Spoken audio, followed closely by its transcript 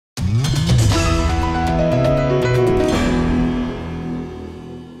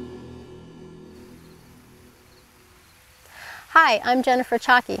Hi, I'm Jennifer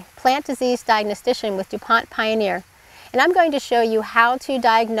Chaky, plant disease diagnostician with DuPont Pioneer, and I'm going to show you how to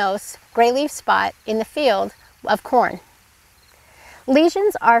diagnose gray leaf spot in the field of corn.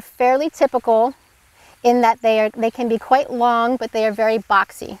 Lesions are fairly typical in that they can be quite long, but they are very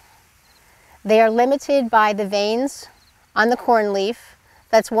boxy. They are limited by the veins on the corn leaf.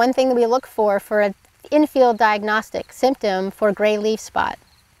 That's one thing that we look for an in-field diagnostic symptom for gray leaf spot.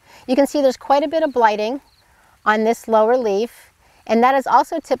 You can see there's quite a bit of blighting on this lower leaf, and that is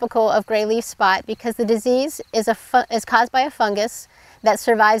also typical of gray leaf spot because the disease is caused by a fungus that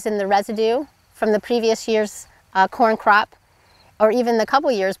survives in the residue from the previous year's corn crop or even the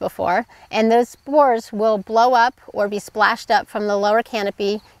couple years before, and those spores will blow up or be splashed up from the lower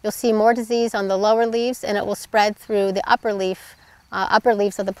canopy. You'll see more disease on the lower leaves, and it will spread through the upper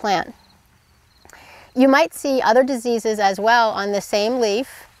leaves of the plant. You might see other diseases as well on the same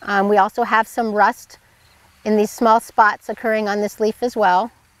leaf. We also have some rust in these small spots occurring on this leaf as well.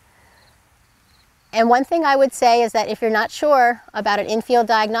 And one thing I would say is that if you're not sure about an in-field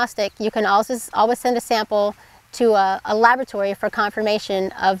diagnostic, you can always send a sample to a laboratory for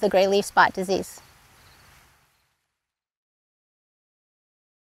confirmation of the gray leaf spot disease.